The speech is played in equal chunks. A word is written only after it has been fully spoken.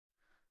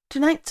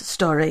Tonight's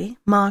story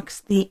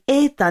marks the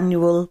 8th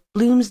annual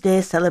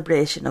Bloomsday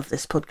celebration of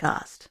this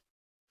podcast,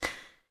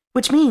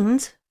 which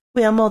means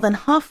we are more than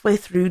halfway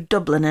through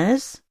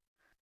Dubliners,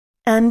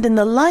 and in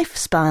the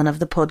lifespan of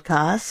the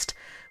podcast,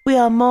 we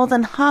are more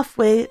than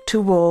halfway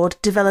toward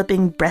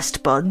developing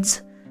breast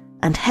buds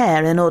and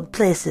hair in odd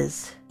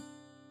places.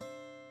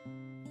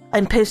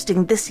 I'm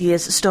posting this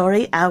year's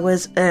story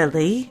hours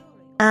early,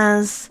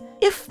 as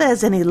if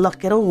there's any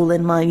luck at all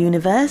in my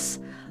universe,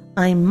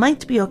 I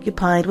might be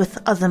occupied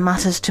with other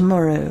matters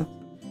tomorrow,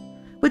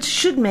 which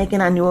should make an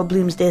annual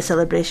Bloomsday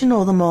celebration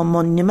all the more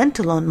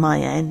monumental on my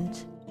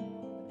end.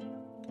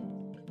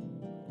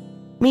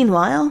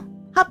 Meanwhile,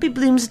 happy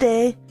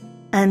Bloomsday,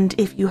 and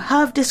if you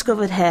have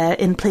discovered hair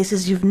in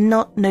places you've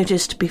not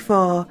noticed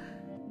before,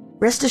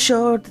 rest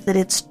assured that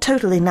it's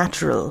totally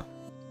natural.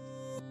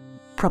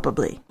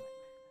 Probably.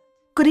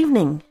 Good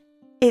evening.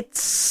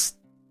 It's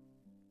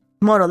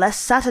more or less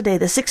Saturday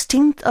the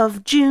 16th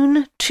of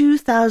June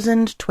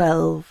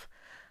 2012,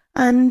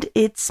 and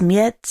it's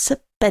Miet's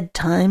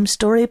Bedtime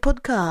Story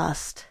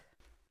Podcast.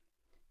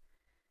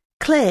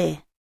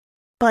 Clay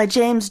by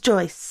James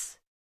Joyce.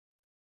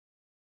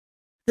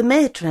 The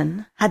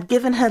matron had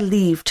given her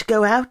leave to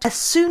go out as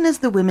soon as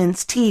the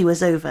women's tea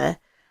was over,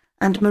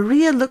 and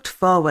Maria looked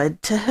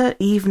forward to her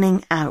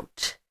evening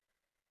out.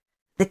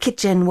 The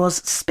kitchen was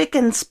spick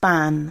and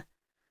span.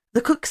 The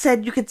cook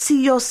said you could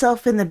see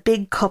yourself in the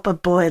big copper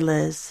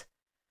boilers.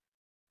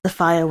 The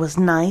fire was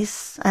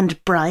nice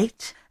and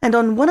bright, and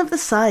on one of the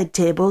side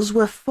tables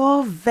were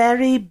 4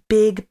 very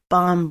big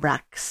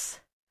barmbracks.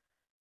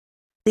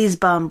 These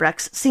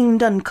barmbracks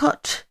seemed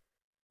uncut,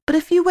 but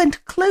if you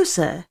went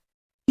closer,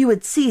 you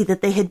would see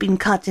that they had been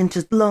cut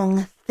into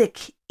long,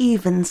 thick,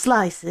 even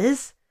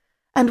slices,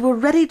 and were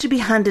ready to be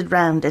handed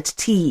round at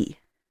tea.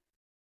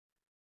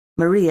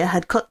 Maria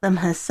had cut them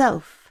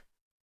herself.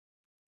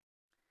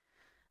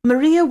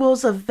 Maria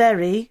was a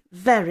very,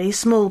 very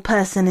small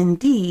person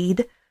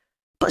indeed,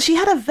 but she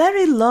had a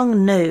very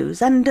long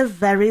nose and a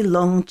very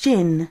long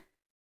chin.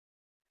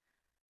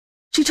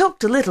 She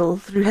talked a little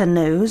through her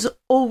nose,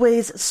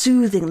 always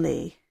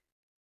soothingly.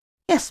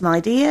 "Yes,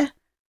 my dear,"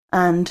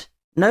 and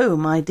 "No,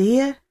 my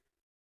dear."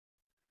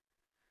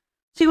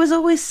 She was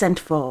always sent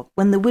for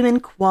when the women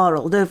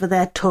quarrelled over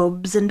their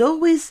tubs and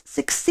always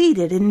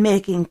succeeded in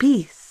making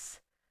peace.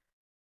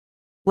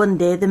 One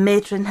day the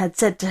matron had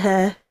said to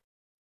her,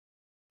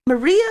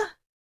 "Maria,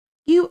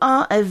 you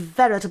are a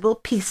veritable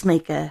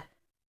peacemaker."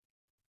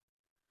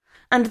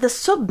 And the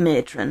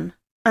sub-matron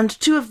and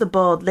 2 of the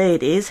bored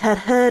ladies had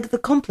heard the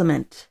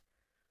compliment.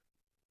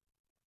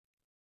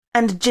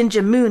 And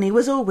Ginger Mooney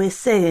was always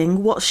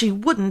saying what she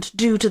wouldn't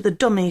do to the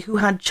dummy who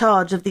had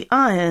charge of the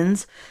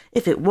irons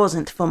if it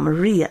wasn't for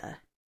Maria.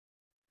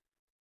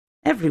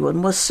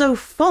 Everyone was so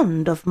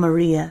fond of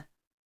Maria.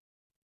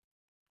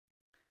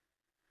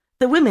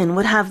 The women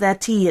would have their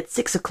tea at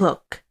 6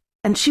 o'clock,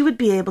 and she would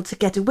be able to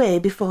get away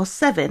before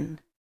 7.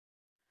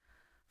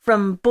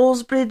 From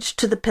Ballsbridge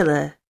to the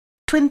Pillar,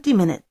 20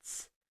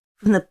 minutes.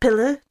 From the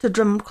Pillar to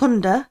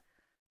Drumcunda,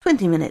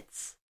 20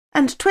 minutes.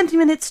 And 20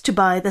 minutes to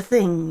buy the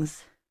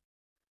things.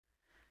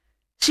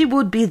 She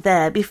would be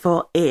there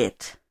before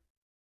 8.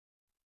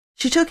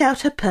 She took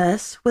out her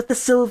purse with the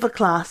silver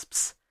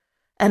clasps,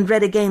 and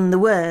read again the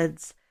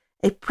words,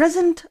 "A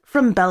present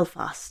from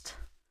Belfast."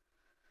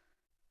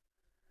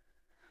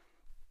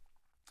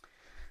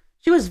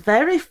 She was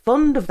very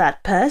fond of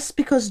that purse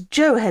because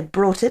Joe had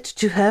brought it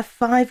to her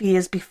 5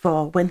 years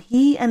before when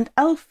he and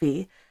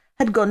Alfie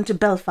had gone to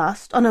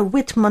Belfast on a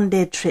Whit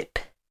Monday trip.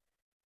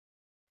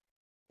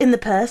 In the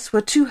purse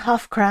were 2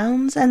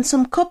 half-crowns and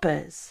some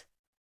coppers.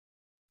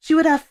 She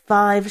would have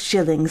 5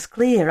 shillings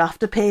clear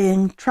after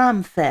paying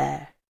tram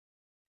fare.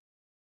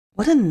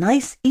 What a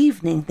nice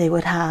evening they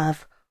would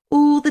have,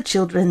 all the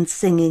children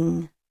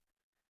singing.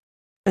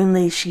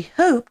 Only she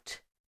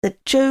hoped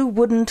that Joe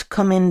wouldn't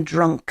come in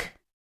drunk.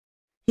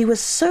 He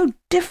was so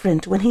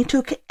different when he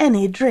took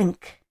any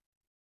drink.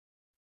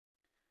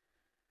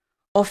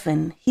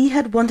 Often he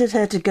had wanted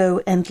her to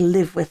go and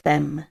live with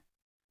them,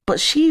 but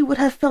she would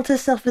have felt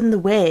herself in the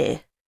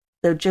way,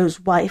 though Joe's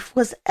wife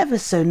was ever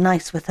so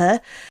nice with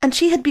her, and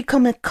she had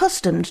become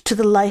accustomed to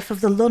the life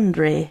of the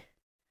laundry.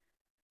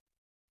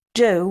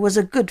 Joe was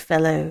a good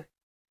fellow.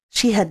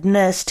 She had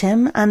nursed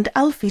him, and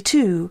Alfie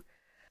too,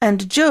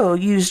 and Joe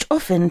used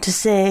often to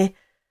say,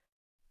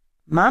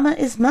 "Mama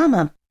is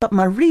Mama, but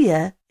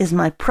Maria is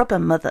my proper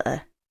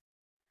mother."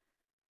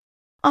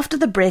 After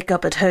the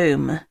break-up at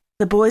home,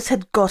 the boys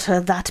had got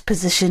her that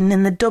position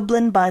in the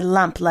Dublin by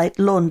lamplight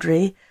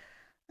laundry,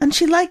 and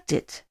she liked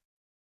it.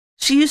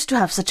 She used to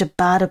have such a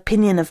bad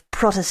opinion of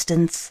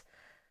Protestants,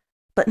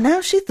 but now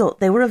she thought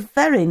they were a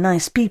very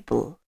nice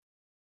people.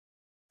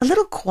 A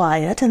little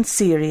quiet and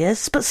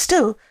serious, but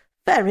still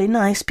very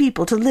nice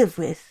people to live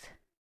with.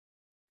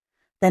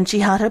 Then she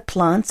had her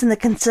plants in the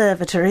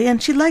conservatory,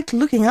 and she liked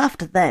looking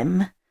after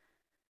them.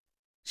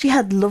 She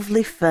had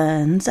lovely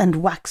ferns and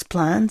wax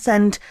plants,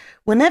 and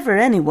whenever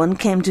anyone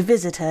came to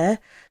visit her,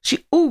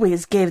 she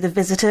always gave the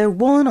visitor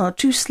 1 or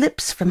 2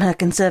 slips from her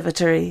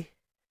conservatory.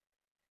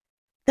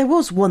 There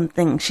was one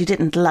thing she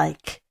didn't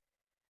like,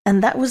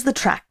 and that was the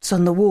tracts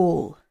on the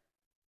wall.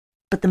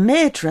 But the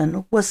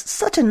matron was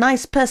such a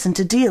nice person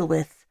to deal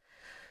with,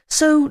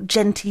 so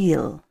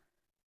genteel.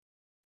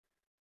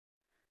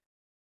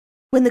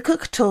 When the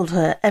cook told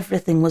her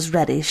everything was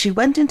ready, she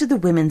went into the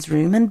women's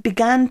room and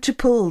began to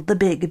pull the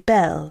big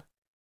bell.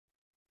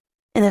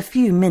 In a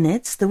few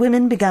minutes the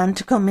women began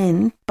to come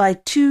in by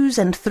twos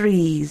and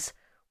threes,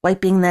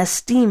 wiping their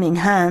steaming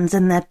hands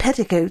in their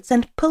petticoats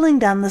and pulling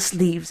down the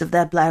sleeves of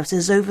their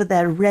blouses over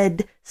their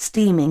red,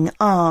 steaming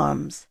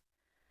arms.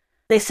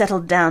 They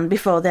settled down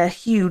before their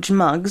huge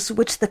mugs,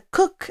 which the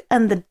cook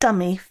and the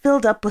dummy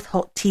filled up with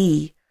hot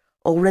tea,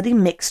 already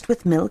mixed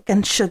with milk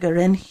and sugar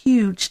in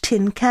huge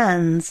tin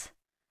cans.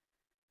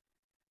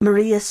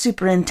 Maria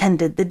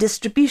superintended the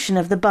distribution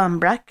of the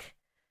barmbrack,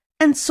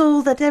 and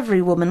saw that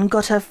every woman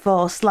got her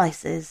 4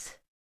 slices.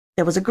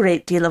 There was a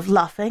great deal of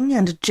laughing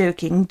and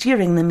joking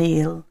during the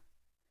meal.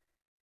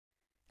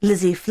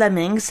 Lizzie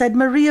Fleming said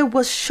Maria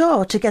was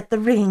sure to get the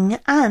ring,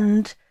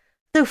 and,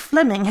 though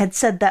Fleming had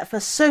said that for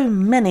so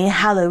many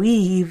Hallow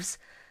Eves,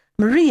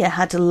 Maria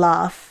had to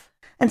laugh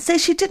and say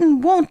she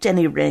didn't want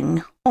any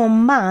ring, or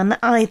man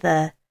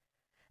either.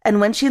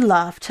 And when she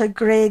laughed, her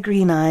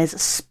grey-green eyes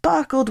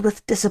sparkled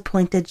with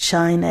disappointed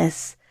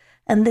shyness,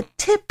 and the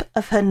tip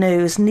of her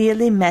nose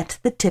nearly met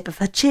the tip of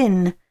her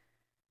chin.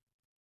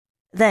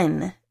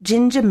 Then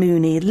Ginger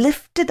Mooney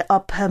lifted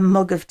up her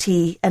mug of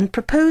tea and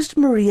proposed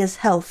Maria's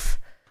health,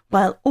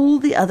 while all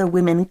the other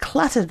women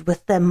clattered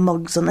with their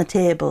mugs on the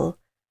table,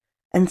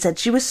 and said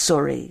she was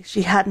sorry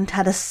she hadn't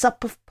had a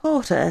sup of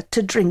porter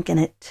to drink in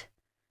it.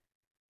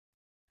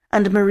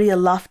 And Maria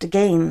laughed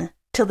again,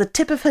 till the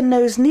tip of her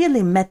nose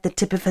nearly met the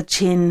tip of her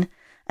chin,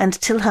 and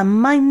till her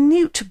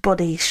minute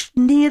body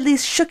nearly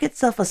shook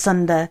itself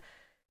asunder,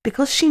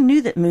 because she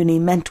knew that Mooney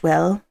meant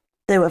well,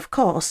 though of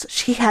course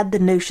she had the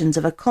notions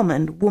of a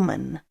common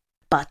woman.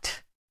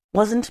 But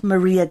wasn't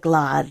Maria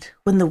glad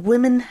when the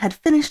women had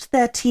finished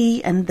their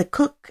tea and the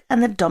cook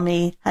and the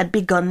dummy had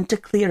begun to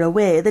clear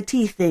away the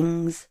tea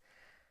things?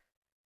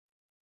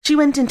 She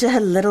went into her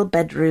little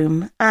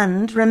bedroom,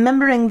 and,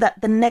 remembering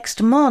that the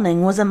next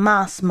morning was a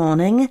mass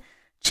morning,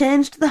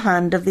 changed the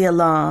hand of the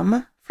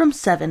alarm from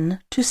 7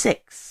 to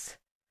 6.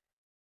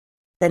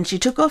 Then she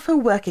took off her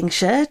working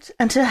shirt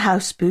and her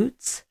house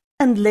boots,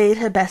 and laid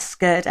her best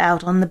skirt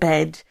out on the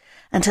bed,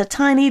 and her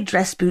tiny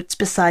dress boots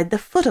beside the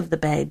foot of the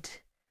bed.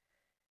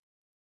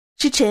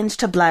 She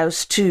changed her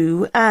blouse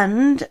too,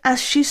 and,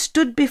 as she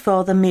stood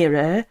before the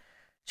mirror,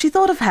 she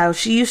thought of how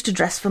she used to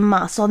dress for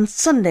Mass on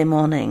Sunday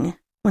morning,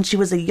 when she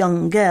was a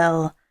young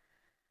girl,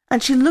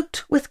 and she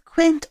looked with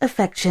quaint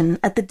affection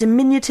at the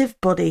diminutive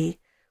body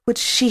which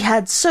she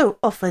had so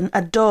often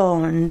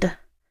adorned.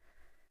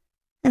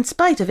 In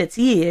spite of its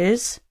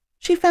years,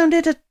 she found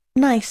it a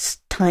nice,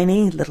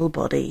 tiny little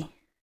body.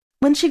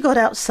 When she got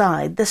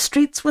outside, the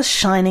streets were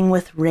shining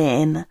with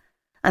rain,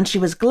 and she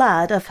was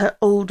glad of her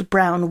old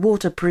brown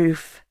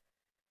waterproof.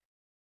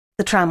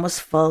 The tram was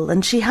full,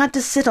 and she had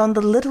to sit on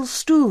the little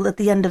stool at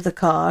the end of the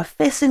car,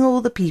 facing all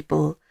the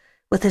people,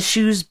 with her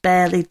shoes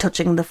barely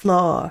touching the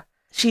floor.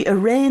 She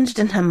arranged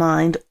in her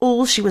mind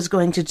all she was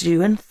going to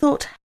do, and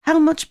thought how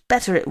much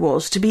better it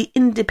was to be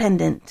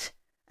independent,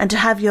 and to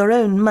have your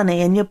own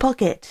money in your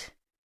pocket.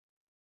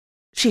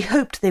 She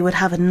hoped they would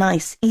have a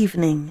nice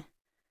evening.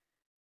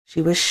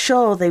 She was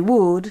sure they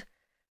would,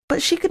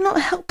 but she could not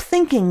help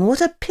thinking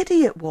what a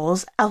pity it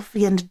was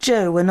Alfie and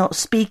Joe were not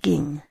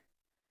speaking.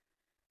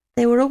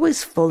 They were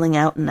always falling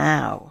out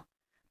now,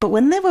 but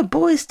when they were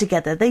boys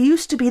together they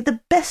used to be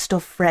the best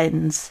of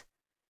friends.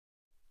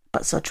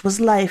 But such was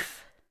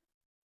life.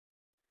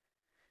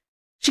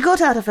 She got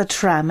out of her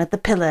tram at the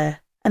pillar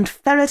and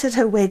ferreted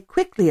her way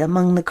quickly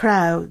among the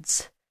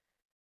crowds.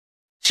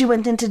 She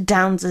went into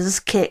Downes's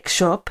cake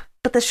shop,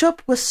 but the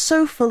shop was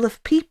so full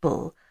of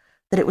people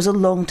that it was a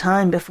long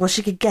time before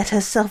she could get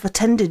herself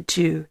attended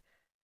to.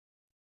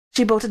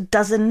 She bought a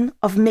dozen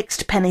of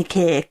mixed penny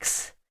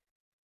cakes,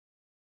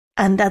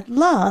 and at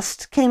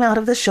last came out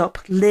of the shop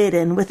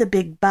laden with a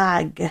big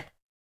bag.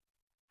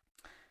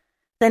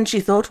 Then she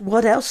thought,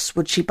 what else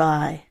would she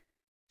buy?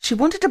 She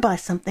wanted to buy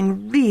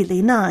something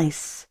really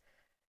nice.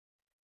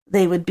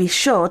 They would be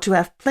sure to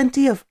have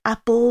plenty of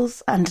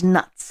apples and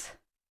nuts.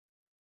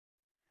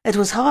 It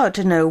was hard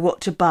to know what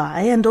to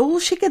buy, and all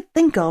she could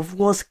think of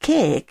was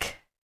cake.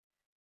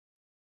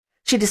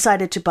 She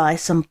decided to buy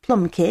some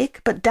plum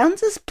cake, but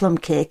Downes's plum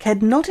cake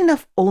had not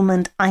enough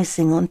almond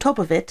icing on top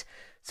of it,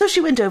 so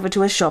she went over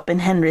to a shop in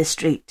Henry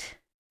Street.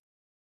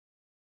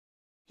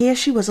 Here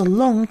she was a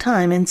long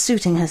time in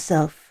suiting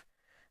herself,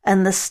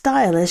 and the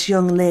stylish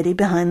young lady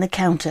behind the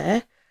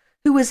counter,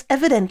 who was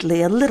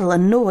evidently a little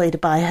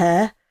annoyed by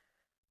her,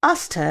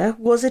 asked her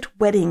was it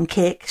wedding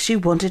cake she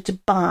wanted to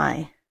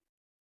buy.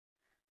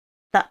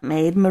 That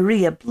made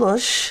Maria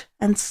blush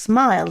and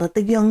smile at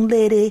the young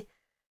lady,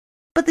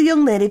 but the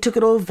young lady took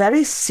it all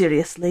very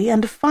seriously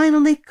and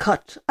finally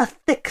cut a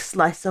thick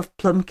slice of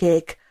plum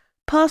cake,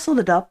 parcelled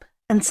it up,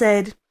 and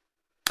said,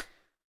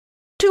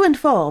 2 and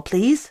 4,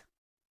 please.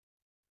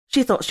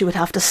 She thought she would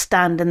have to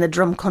stand in the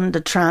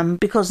Drumconder tram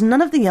because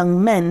none of the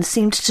young men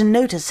seemed to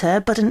notice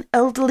her, but an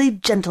elderly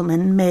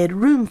gentleman made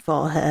room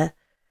for her.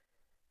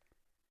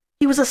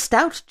 He was a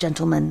stout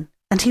gentleman,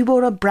 and he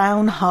wore a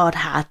brown hard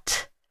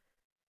hat.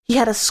 He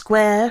had a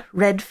square,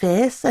 red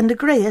face and a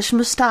greyish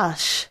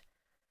moustache.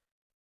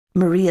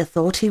 Maria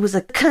thought he was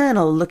a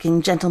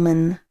colonel-looking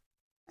gentleman,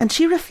 and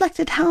she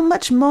reflected how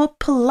much more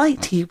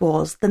polite he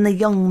was than the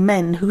young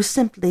men who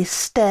simply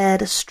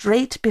stared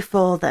straight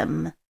before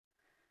them.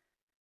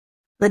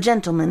 The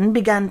gentleman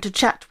began to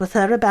chat with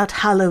her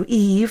about Hallow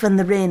Eve and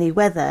the rainy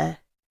weather.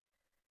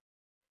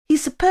 He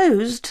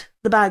supposed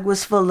the bag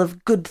was full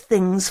of good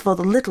things for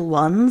the little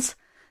ones,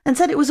 and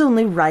said it was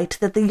only right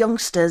that the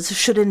youngsters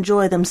should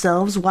enjoy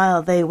themselves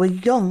while they were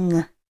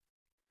young.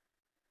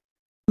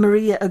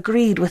 Maria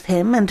agreed with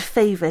him and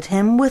favoured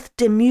him with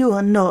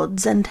demure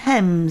nods and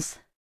hems.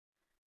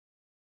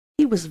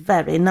 He was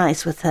very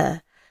nice with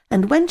her,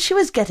 and when she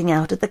was getting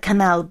out at the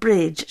canal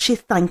bridge she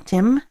thanked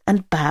him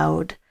and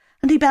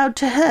he bowed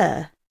to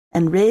her,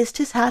 and raised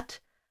his hat,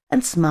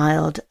 and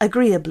smiled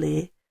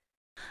agreeably.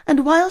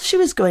 And while she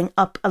was going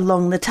up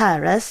along the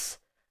terrace,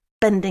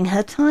 bending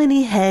her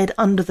tiny head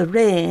under the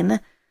rain,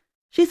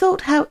 she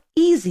thought how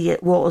easy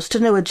it was to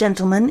know a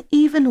gentleman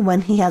even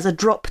when he has a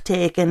drop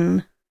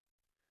taken.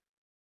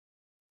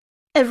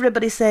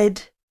 Everybody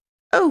said,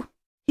 "Oh,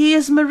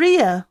 here's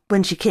Maria,"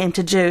 when she came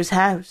to Joe's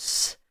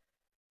house.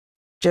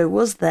 Joe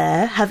was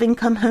there, having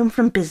come home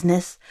from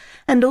business,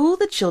 and all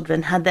the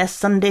children had their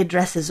Sunday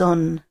dresses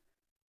on.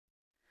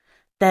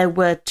 There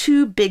were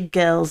 2 big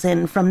girls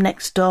in from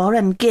next door,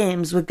 and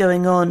games were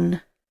going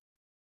on.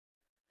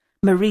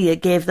 Maria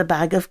gave the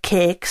bag of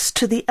cakes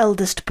to the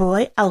eldest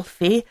boy,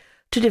 Alfie,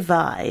 to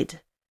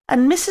divide,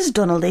 and Mrs.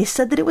 Donnelly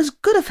said that it was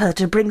good of her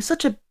to bring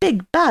such a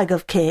big bag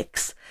of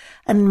cakes,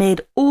 and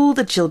made all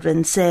the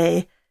children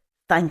say,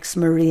 "Thanks,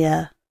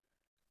 Maria."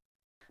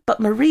 But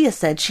Maria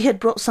said she had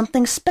brought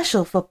something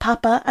special for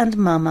Papa and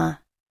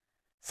Mamma,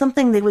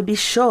 something they would be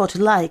sure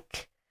to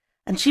like,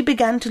 and she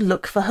began to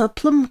look for her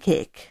plum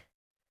cake.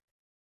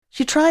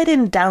 She tried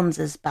in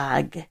Downes's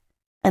bag,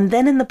 and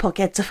then in the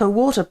pockets of her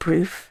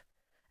waterproof,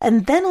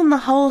 and then on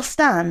the hall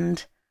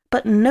stand,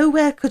 but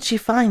nowhere could she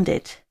find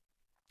it.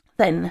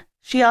 Then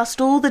she asked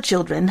all the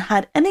children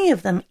had any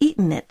of them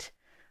eaten it,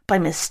 by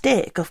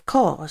mistake, of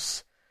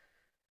course.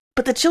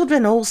 But the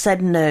children all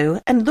said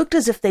no, and looked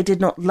as if they did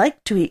not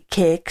like to eat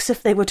cakes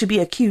if they were to be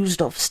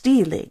accused of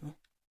stealing.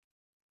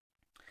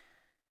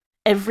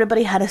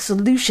 Everybody had a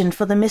solution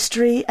for the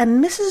mystery,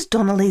 and Mrs.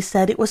 Donnelly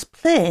said it was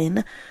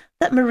plain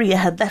that Maria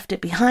had left it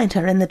behind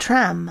her in the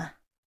tram.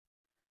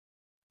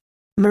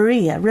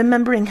 Maria,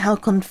 remembering how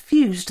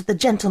confused the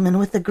gentleman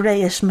with the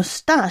greyish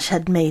moustache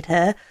had made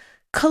her,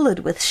 coloured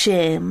with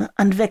shame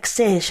and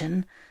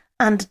vexation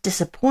and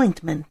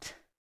disappointment.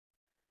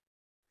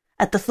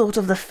 At the thought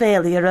of the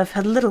failure of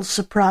her little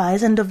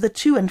surprise and of the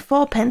 2 and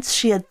 4pence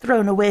she had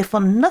thrown away for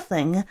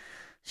nothing,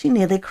 she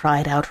nearly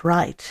cried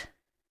outright.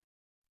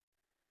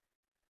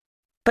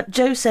 But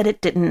Joe said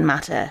it didn't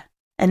matter,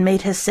 and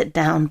made her sit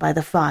down by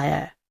the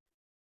fire.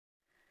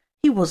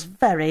 He was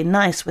very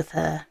nice with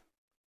her.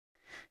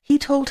 He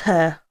told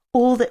her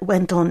all that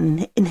went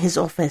on in his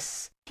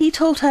office.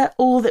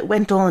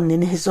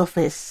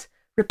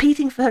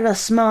 Repeating for her a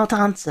smart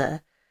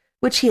answer,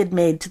 which he had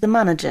made to the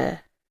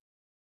manager.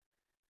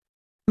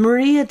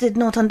 Maria did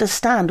not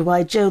understand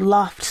why Joe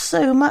laughed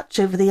so much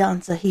over the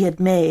answer he had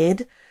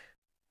made,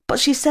 but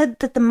she said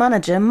that the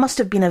manager must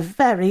have been a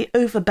very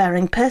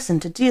overbearing person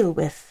to deal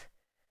with.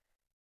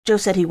 Joe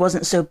said he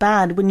wasn't so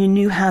bad when you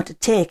knew how to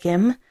take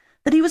him,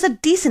 that he was a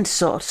decent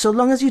sort so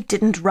long as you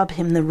didn't rub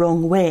him the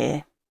wrong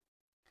way.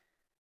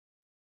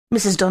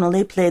 Mrs.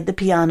 Donnelly played the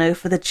piano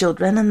for the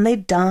children, and they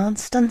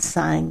danced and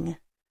sang.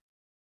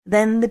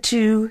 Then the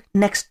 2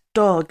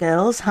 next-door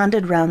girls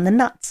handed round the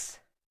nuts.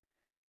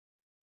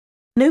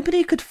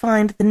 Nobody could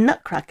find the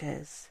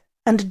nutcrackers,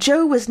 and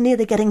Joe was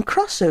nearly getting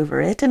cross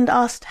over it and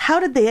asked how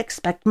did they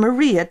expect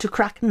Maria to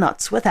crack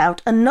nuts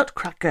without a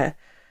nutcracker.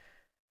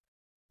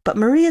 But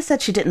Maria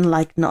said she didn't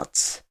like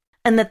nuts,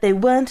 and that they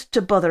weren't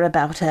to bother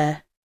about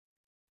her.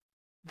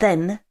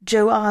 Then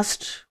Joe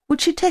asked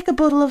would she take a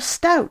bottle of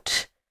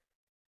stout,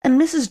 and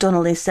Mrs.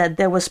 Donnelly said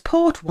there was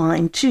port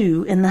wine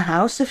too in the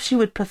house if she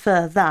would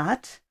prefer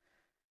that.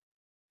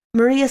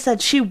 Maria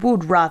said she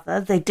would rather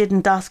they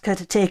didn't ask her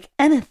to take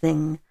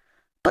anything,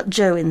 but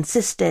Joe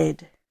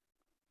insisted.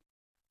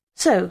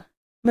 So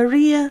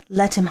Maria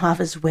let him have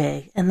his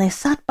way, and they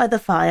sat by the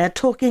fire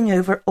talking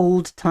over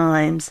old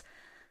times,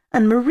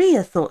 and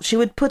Maria thought she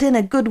would put in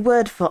a good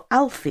word for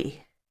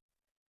Alfie.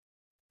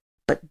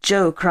 But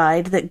Joe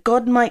cried that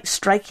God might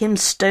strike him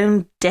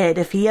stone dead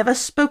if he ever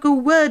spoke a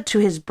word to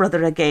his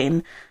brother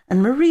again,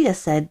 and Maria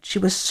said she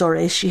was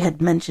sorry she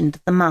had mentioned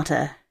the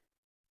matter.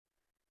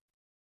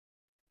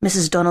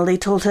 Mrs. Donnelly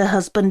told her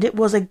husband it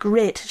was a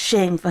great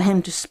shame for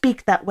him to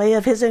speak that way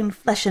of his own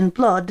flesh and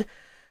blood,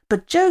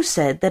 but Joe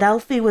said that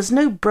Alfie was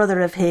no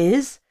brother of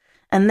his,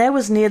 and there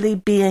was nearly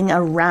being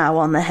a row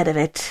on the head of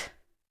it.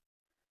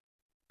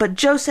 but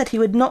Joe said he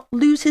would not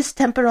lose his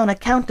temper on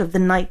account of the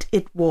night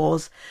it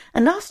was,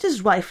 and asked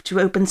his wife to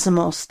open some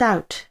more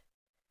stout.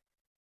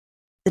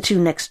 The two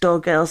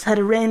next-door girls had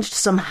arranged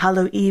some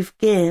Hallow Eve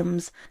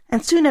games,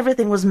 and soon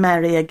everything was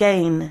merry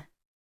again.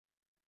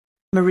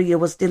 Maria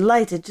was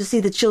delighted to see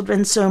the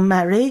children so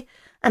merry,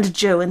 and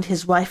Joe and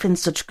his wife in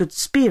such good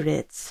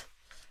spirits.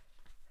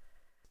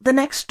 The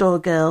next-door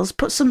girls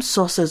put some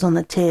saucers on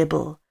the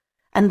table,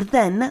 and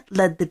then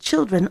led the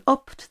children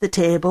up to the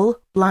table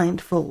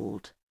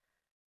blindfold.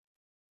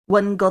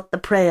 One got the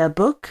prayer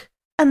book,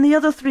 and the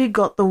other three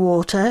got the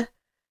water,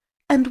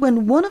 and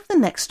when one of the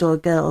next-door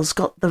girls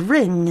got the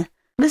ring,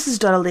 Mrs.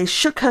 Donnelly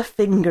shook her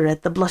finger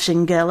at the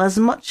blushing girl as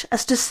much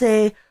as to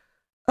say,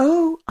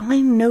 "Oh,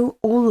 I know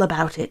all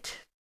about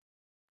it."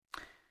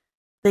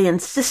 They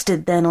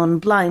insisted then on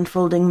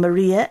blindfolding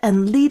Maria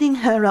and leading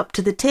her up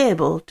to the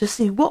table to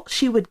see what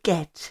she would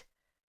get.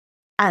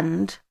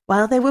 And,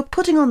 while they were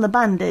putting on the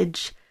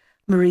bandage,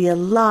 Maria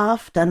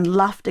laughed and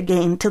laughed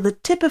again till the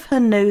tip of her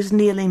nose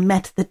nearly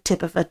met the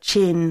tip of her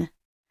chin.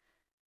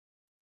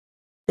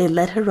 They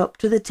led her up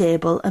to the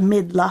table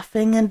amid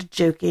laughing and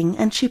joking,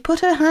 and she put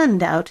her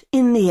hand out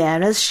in the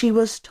air as she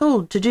was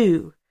told to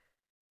do.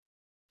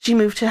 She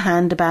moved her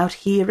hand about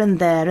here and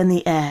there in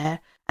the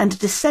air, and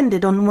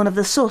descended on one of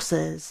the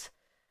saucers.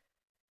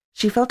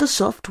 She felt a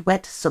soft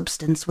wet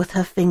substance with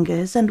her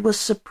fingers, and was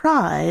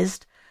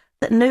surprised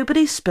that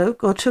nobody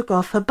spoke or took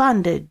off her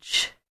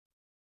bandage.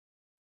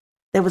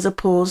 There was a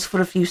pause for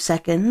a few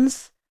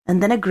seconds,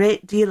 and then a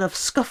great deal of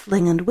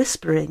scuffling and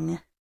whispering.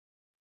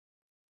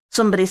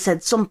 Somebody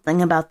said something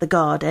about the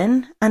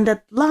garden, and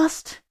at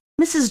last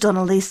Mrs.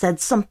 Donnelly said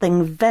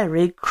something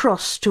very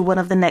cross to one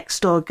of the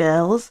next-door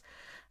girls,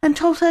 and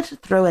told her to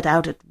throw it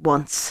out at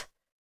once.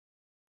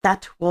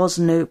 That was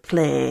no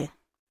play.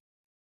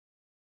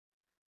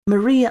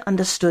 Maria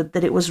understood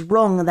that it was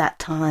wrong that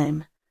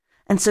time,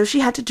 and so she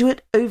had to do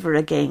it over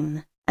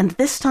again, and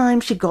this time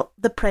she got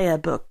the prayer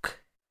book.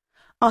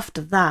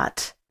 After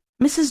that,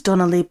 Mrs.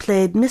 Donnelly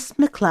played Miss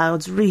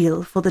McLeod's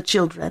reel for the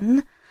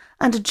children,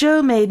 and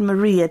Joe made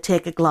Maria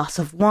take a glass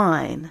of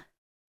wine.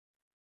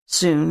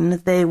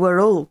 Soon they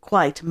were all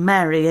quite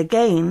merry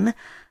again,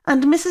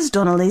 and Mrs.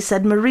 Donnelly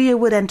said Maria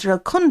would enter a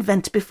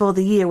convent before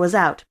the year was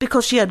out,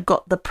 because she had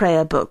got the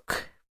prayer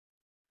book.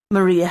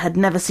 Maria had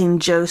never seen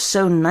Joe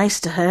so nice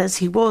to her as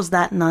he was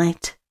that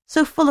night,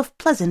 so full of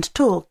pleasant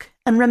talk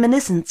and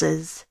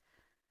reminiscences.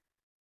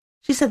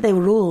 She said they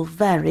were all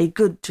very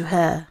good to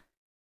her.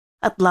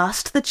 At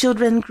last the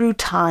children grew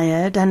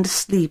tired and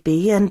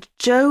sleepy, and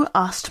Joe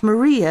asked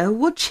Maria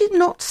would she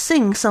not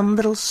sing some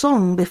little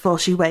song before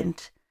she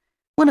went,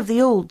 one of the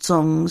old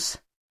songs.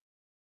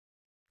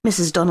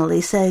 Mrs.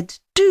 Donnelly said,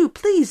 "Do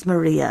please,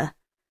 Maria,"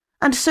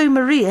 and so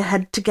Maria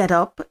had to get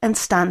up and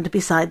stand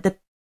beside the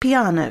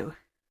piano.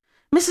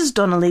 Mrs.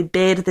 Donnelly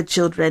bade the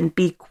children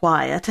be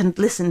quiet and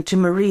listen to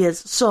Maria's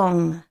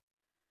song.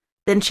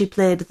 Then she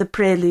played the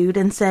prelude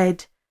and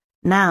said,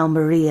 "Now,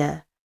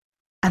 Maria,"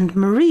 and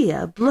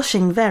Maria,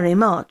 blushing very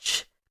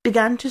much,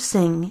 began to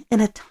sing in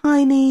a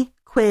tiny,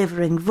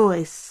 quavering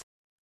voice.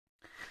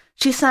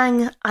 She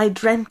sang, "I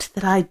dreamt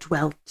that I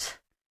dwelt,"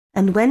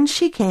 and when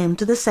she came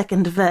to the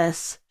second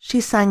verse,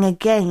 she sang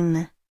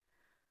again,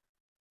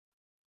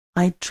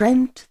 "I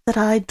dreamt that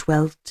I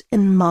dwelt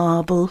in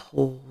marble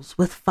halls,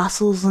 with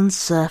vassals and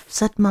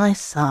serfs at my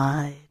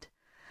side,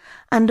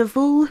 and of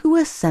all who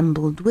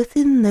assembled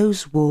within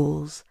those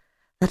walls,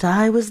 that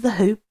I was the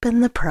hope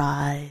and the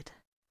pride.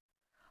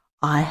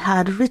 I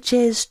had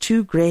riches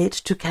too great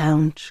to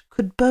count,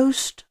 could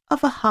boast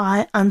of a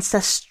high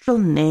ancestral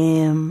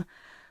name,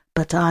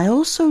 but I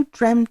also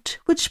dreamt,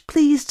 which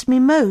pleased me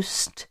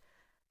most,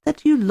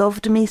 that you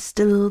loved me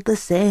still the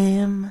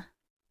same."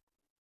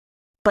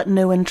 But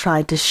no one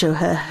tried to show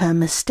her her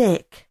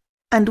mistake,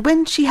 and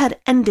when she had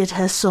ended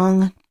her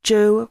song,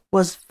 Joe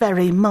was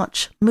very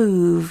much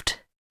moved.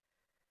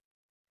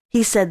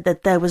 He said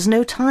that there was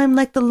no time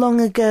like the long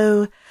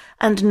ago,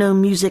 and no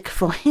music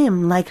for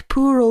him like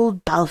poor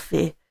old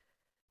Balfe,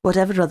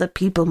 whatever other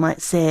people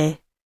might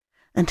say,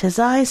 and his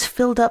eyes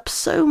filled up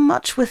so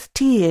much with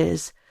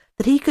tears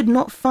that he could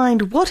not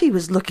find what he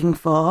was looking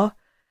for,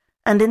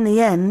 and in the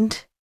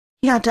end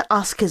he had to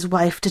ask his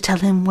wife to tell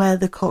him where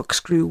the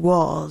corkscrew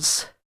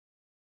was.